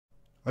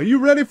Are you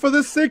ready for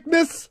the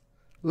sickness?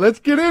 Let's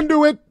get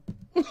into it.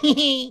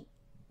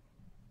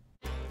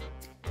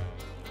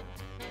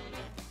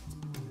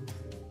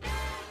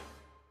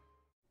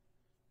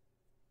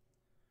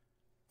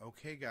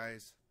 Okay,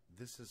 guys,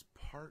 this is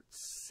part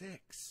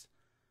 6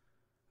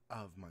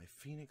 of my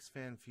Phoenix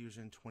Fan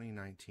Fusion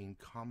 2019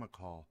 Comic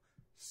Haul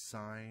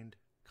signed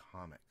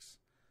comics.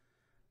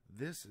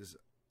 This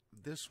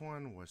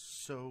one was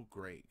so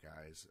great,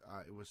 guys.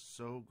 It was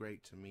so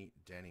great to meet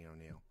Dennis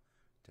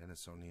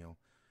O'Neil.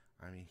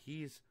 I mean,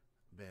 he's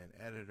been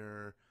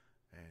editor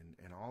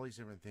and all these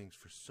different things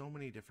for so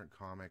many different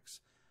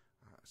comics,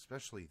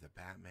 especially the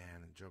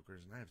Batman and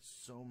Jokers. And I have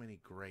so many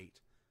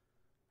great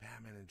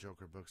Batman and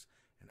Joker books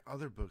and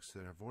other books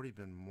that have already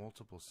been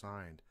multiple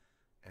signed.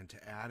 And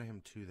to add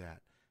him to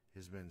that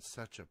has been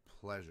such a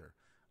pleasure.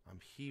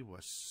 He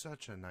was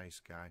such a nice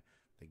guy.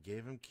 They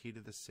gave him Key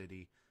to the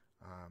City.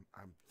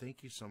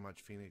 Thank you so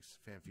much, Phoenix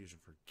Fan Fusion,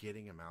 for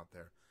getting him out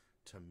there.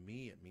 To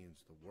me, it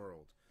means the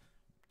world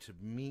to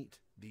meet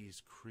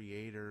these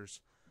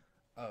creators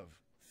of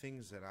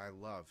things that I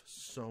love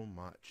so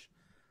much.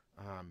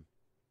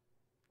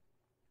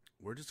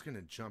 We're just going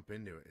to jump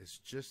into it. It's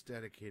just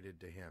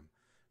dedicated to him.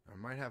 I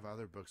might have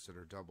other books that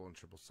are double and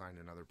triple signed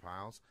in other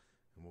piles,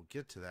 and we'll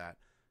get to that,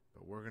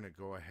 but we're going to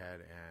go ahead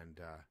and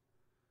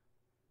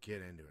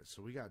get into it.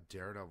 So we got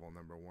Daredevil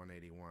number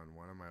 181,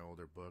 one of my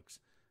older books.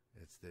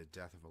 It's The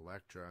Death of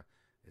Elektra.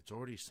 It's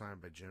already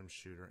signed by Jim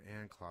Shooter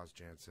and Klaus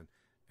Janson,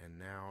 and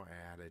now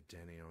added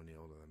Denny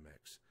O'Neil to the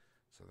mix.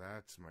 So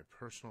that's my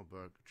personal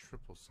book,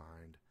 triple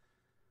signed.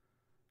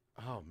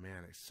 Oh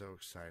man, it's so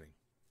exciting.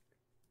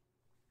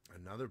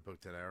 Another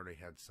book that I already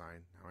had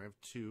signed. Now I have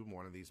two.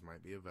 One of these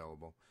might be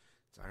available.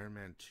 It's Iron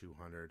Man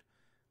 200,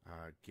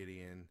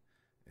 Gideon,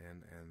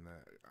 and the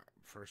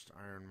first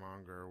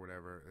Ironmonger or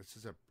whatever. This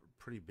is a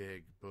pretty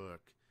big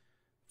book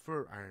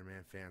for Iron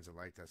Man fans that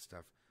like that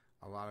stuff.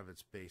 A lot of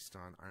it's based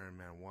on Iron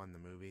Man 1, the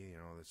movie, you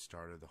know, that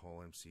started the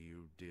whole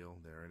MCU deal.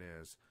 There it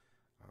is.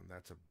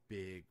 That's a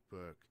big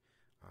book.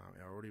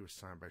 It already was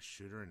signed by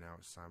Shooter, and now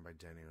it's signed by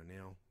Denny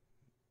O'Neil.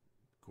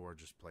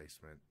 Gorgeous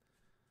placement.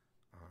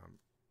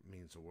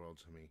 Means the world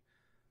to me.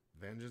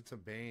 Vengeance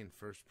of Bane,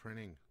 first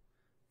printing.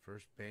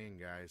 First Bane,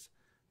 guys.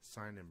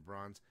 Signed in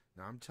bronze.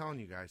 Now, I'm telling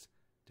you guys,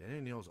 Denny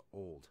O'Neil's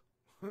old.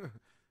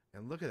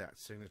 And look at that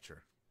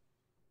signature.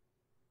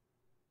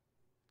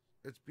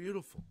 It's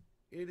beautiful.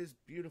 It is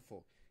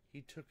beautiful.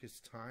 He took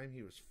his time.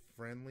 He was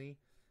friendly.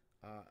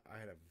 I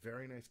had a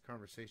very nice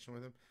conversation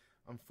with him.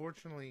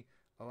 Unfortunately,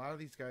 a lot of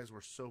these guys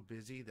were so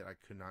busy that I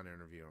could not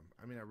interview them.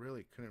 I mean, I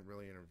really couldn't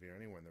interview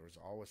anyone. There was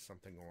always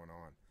something going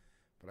on.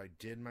 But I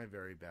did my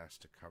very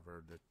best to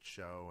cover the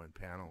show and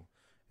panel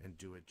and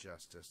do it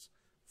justice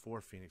for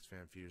Phoenix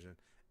Fan Fusion,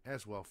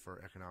 as well for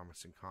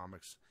Economics and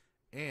Comics.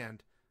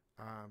 And,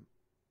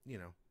 you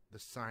know, the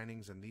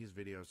signings and these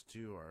videos,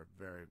 too, are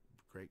very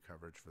great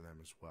coverage for them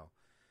as well.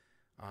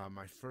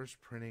 My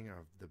first printing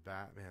of the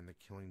Batman, The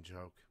Killing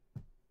Joke.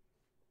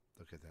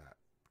 Look at that.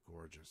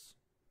 Gorgeous.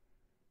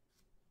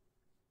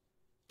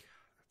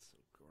 God, that's so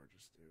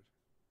gorgeous, dude.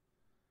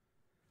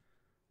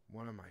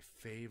 One of my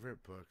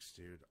favorite books,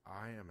 dude.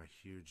 I am a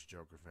huge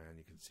Joker fan.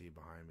 You can see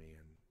behind me.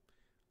 And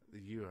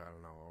I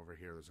don't know, over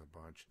here there's a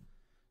bunch.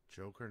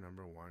 Joker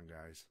number 1,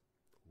 guys.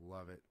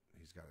 Love it.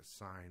 He's got it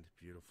signed.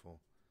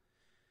 Beautiful.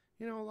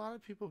 You know, a lot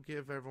of people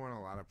give everyone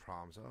a lot of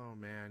problems. Oh,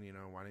 man, you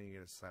know, why didn't you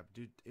get a slap?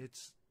 Dude, it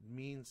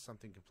means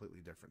something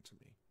completely different to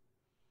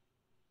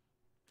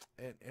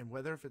me. And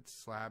whether if it's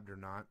slabbed or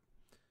not,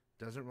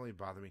 doesn't really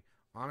bother me.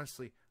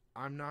 Honestly,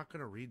 I'm not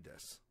going to read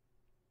this.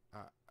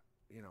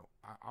 You know,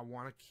 I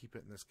want to keep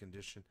it in this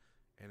condition,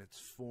 and it's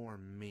for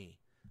me.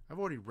 I've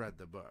already read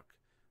the book,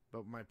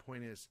 but my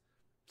point is,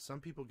 some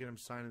people get them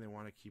signed and they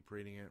want to keep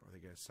reading it, or they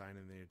get it signed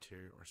in the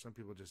interior, or some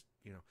people just,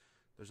 you know,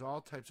 there's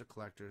all types of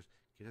collectors.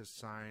 Get it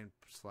signed,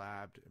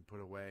 slabbed, and put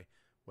away.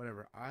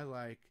 Whatever. I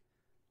like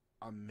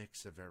a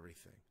mix of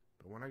everything.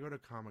 But when I go to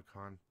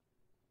Comic-Con,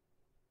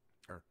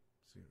 or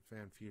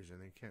Fan Fusion,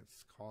 they can't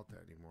call it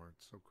that anymore.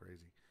 It's so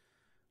crazy.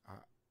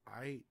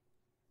 I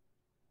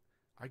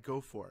go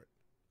for it.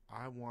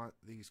 I want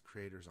these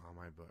creators on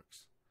my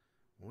books.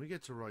 When we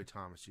get to Roy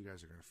Thomas, you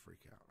guys are going to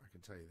freak out. I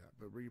can tell you that.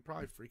 But you're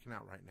probably freaking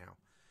out right now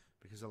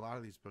because a lot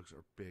of these books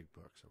are big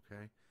books,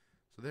 okay?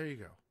 So there you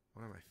go.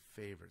 One of my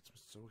favorites. I'm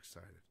so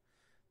excited.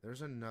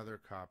 There's another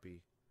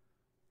copy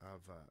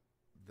of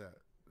the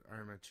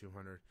Iron Man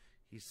 200.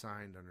 He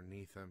signed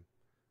underneath him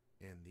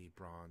in the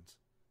bronze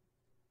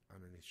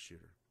underneath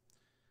Shooter.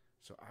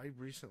 So I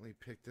recently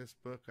picked this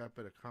book up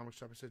at a comic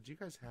shop. I said, do you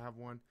guys have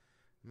one?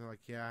 And they're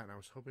like, yeah. And I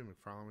was hoping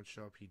McFarlane would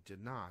show up. He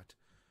did not.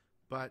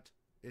 But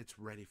it's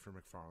ready for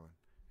McFarlane.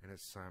 And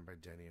it's signed by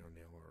Denny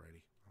O'Neil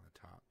already on the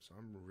top. So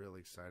I'm really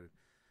excited.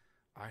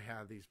 I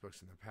had these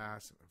books in the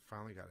past. And I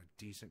finally got a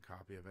decent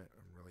copy of it.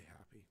 I'm really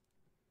happy.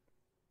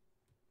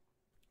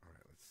 All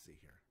right, let's see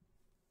here.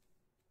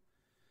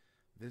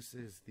 This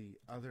is the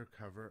other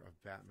cover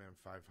of Batman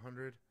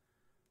 500.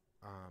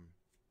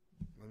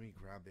 Let me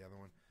grab the other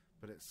one.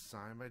 But it's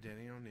signed by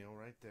Denny O'Neil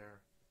right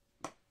there.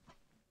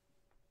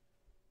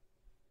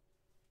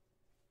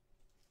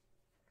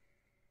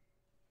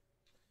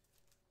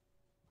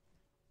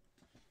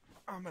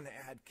 I'm going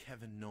to add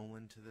Kevin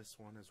Nowlan to this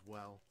one as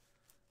well.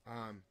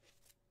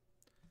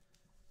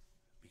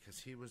 Because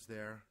he was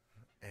there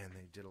and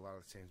they did a lot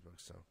of the same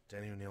books. So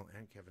Denny O'Neil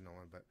and Kevin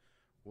Nowlan. But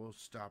we'll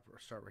start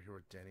right here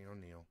with Denny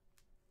O'Neil.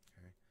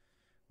 Okay.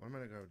 What I'm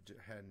going to go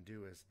ahead and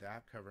do is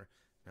that cover.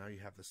 Now you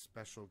have the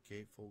special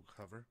gatefold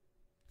cover.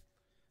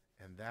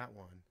 And that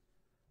one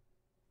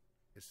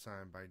is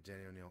signed by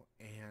Denny O'Neil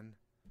and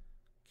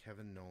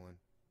Kevin Nowlan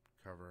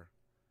cover.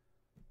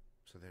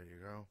 So there you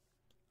go.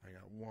 I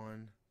got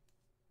 1,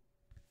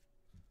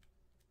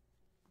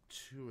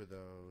 2 of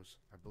those.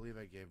 I believe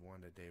I gave one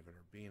to David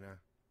Urbina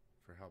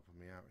for helping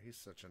me out. He's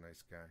such a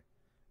nice guy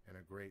and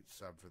a great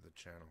sub for the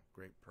channel.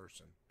 Great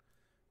person.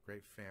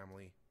 Great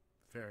family.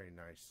 Very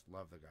nice.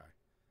 Love the guy.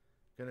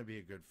 Gonna be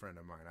a good friend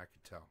of mine, I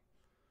could tell.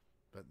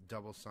 But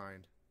double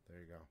signed. There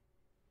you go.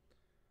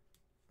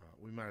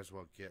 We might as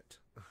well get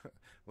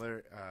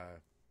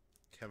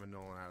Kevin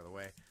Nowlan out of the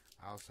way.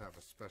 I also have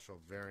a special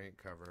variant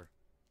cover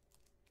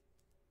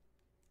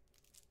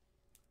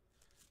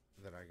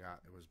that I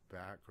got. It was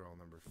Batgirl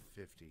number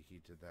 50.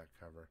 He did that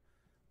cover,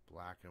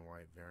 black and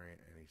white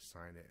variant, and he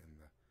signed it in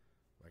the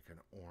like an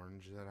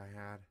orange that I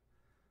had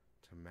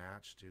to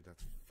match. Dude,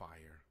 that's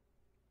fire.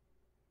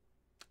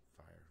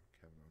 Fire,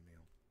 Kevin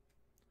O'Neil.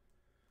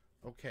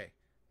 Okay,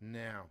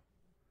 now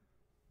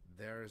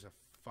there is a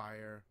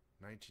fire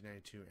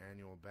 1992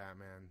 annual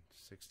Batman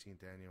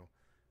 16th annual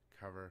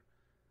cover.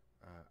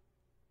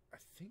 I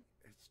think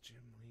it's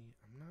Jim Lee.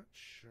 I'm not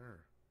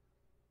sure.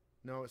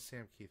 No, it's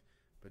Sam Keith.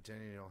 But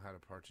Denny O'Neil had a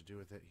part to do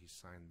with it. He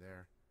signed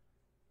there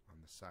on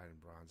the side in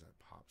bronze. That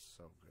pops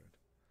so good.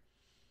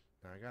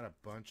 Now I got a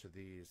bunch of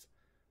these.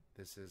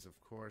 This is, of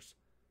course,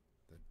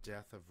 The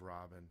Death of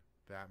Robin,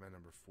 Batman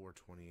number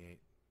 428.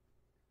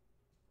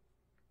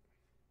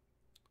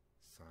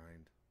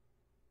 Signed.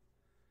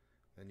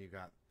 Then you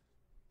got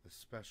the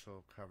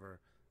special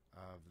cover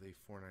of the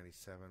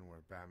 497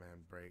 where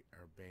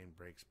Bane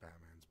breaks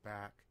Batman's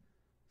back.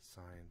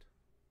 Signed.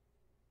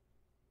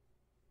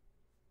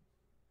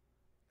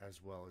 As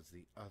well as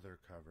the other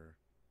cover.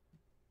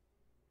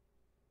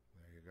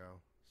 There you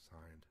go.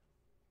 Signed.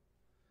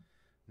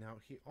 Now,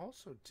 he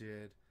also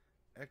did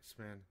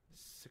X-Men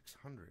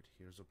 600.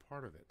 He was a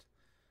part of it.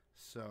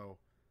 So,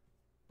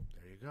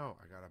 there you go.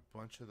 I got a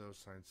bunch of those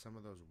signed. Some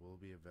of those will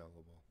be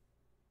available.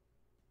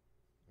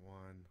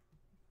 1,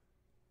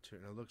 2.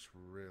 And it looks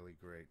really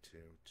great,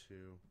 too. 2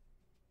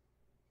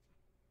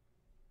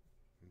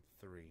 and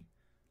 3.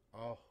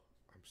 Oh,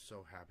 I'm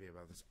so happy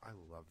about this. I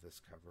love this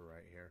cover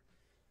right here.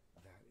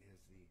 That is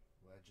the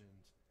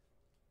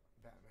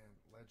Batman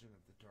Legend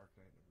of the Dark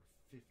Knight number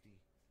 50.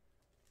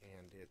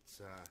 And it's,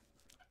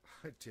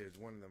 dude,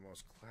 one of the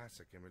most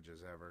classic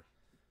images ever.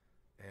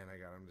 And I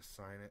got him to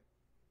sign it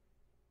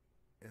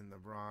in the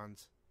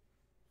bronze.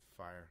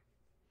 Fire.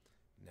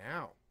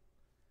 Now,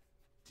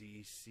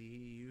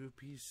 DC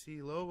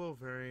UPC logo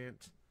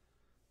variant.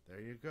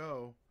 There you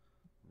go.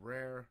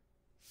 Rare,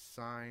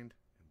 signed,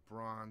 in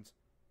bronze.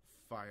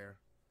 Fire.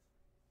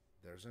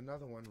 There's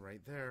another one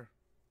right there.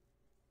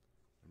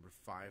 Number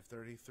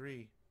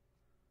 533.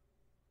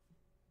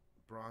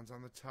 Bronze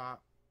on the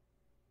top.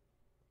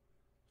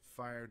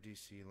 Fire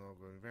DC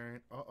logo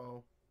variant.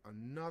 Uh-oh.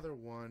 Another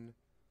one.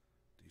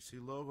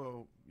 DC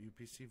logo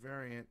UPC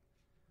variant.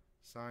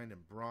 Signed in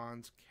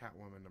bronze.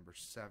 Catwoman number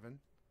 7.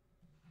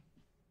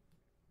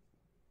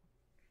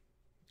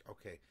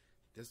 Okay.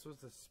 This was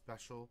the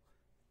special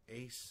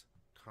Ace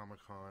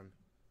Comic-Con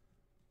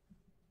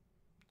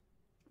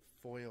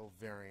foil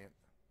variant.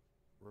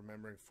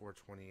 Remembering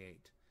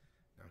 428.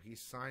 Now, he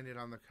signed it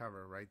on the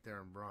cover right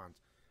there in bronze.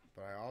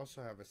 But I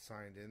also have it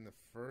signed in the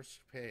first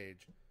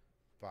page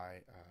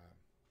by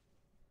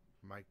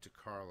Mike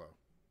DiCarlo.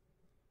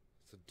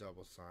 It's a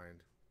double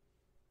signed.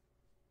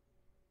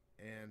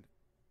 And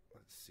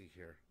let's see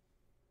here.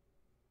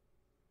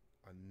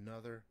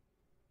 Another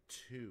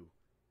 2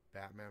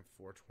 Batman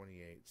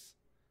 428s.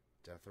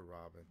 Death of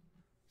Robin.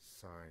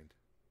 Signed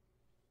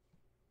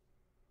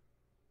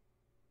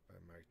by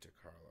Mike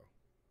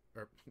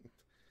DiCarlo.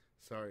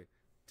 Sorry,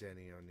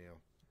 Denny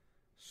O'Neil.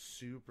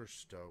 Super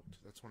stoked.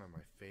 That's one of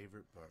my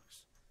favorite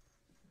books.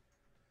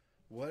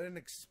 What an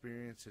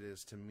experience it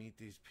is to meet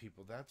these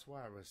people. That's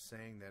why I was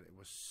saying that it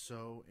was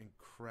so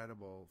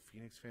incredible.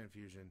 Phoenix Fan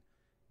Fusion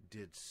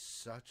did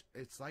such...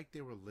 It's like they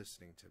were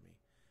listening to me.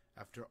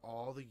 After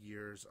all the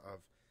years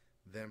of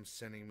them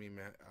sending me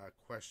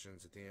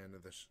questions at the end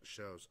of the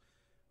shows,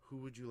 who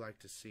would you like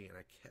to see? And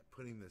I kept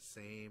putting the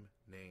same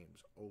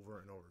names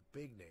over and over.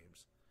 Big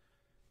names.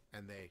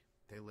 And they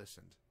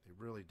listened. They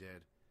really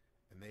did.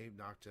 And they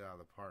knocked it out of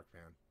the park,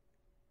 man.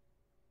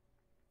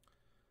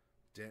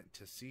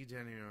 To see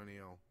Denny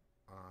O'Neil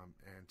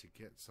and to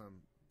get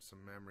some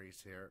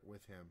memories here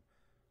with him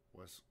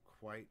was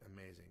quite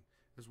amazing.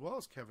 As well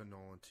as Kevin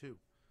Nowlan, too.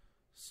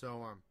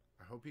 So,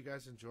 I hope you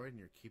guys enjoyed and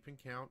you're keeping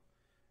count.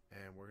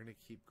 And we're going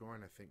to keep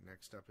going. I think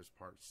next up is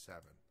part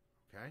 7.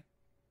 Okay?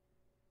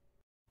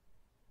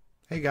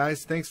 Hey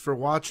guys, thanks for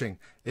watching.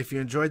 If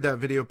you enjoyed that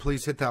video,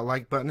 please hit that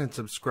like button and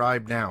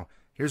subscribe now.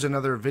 Here's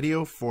another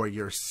video for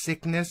your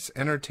sickness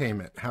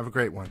entertainment. Have a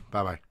great one.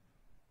 Bye-bye.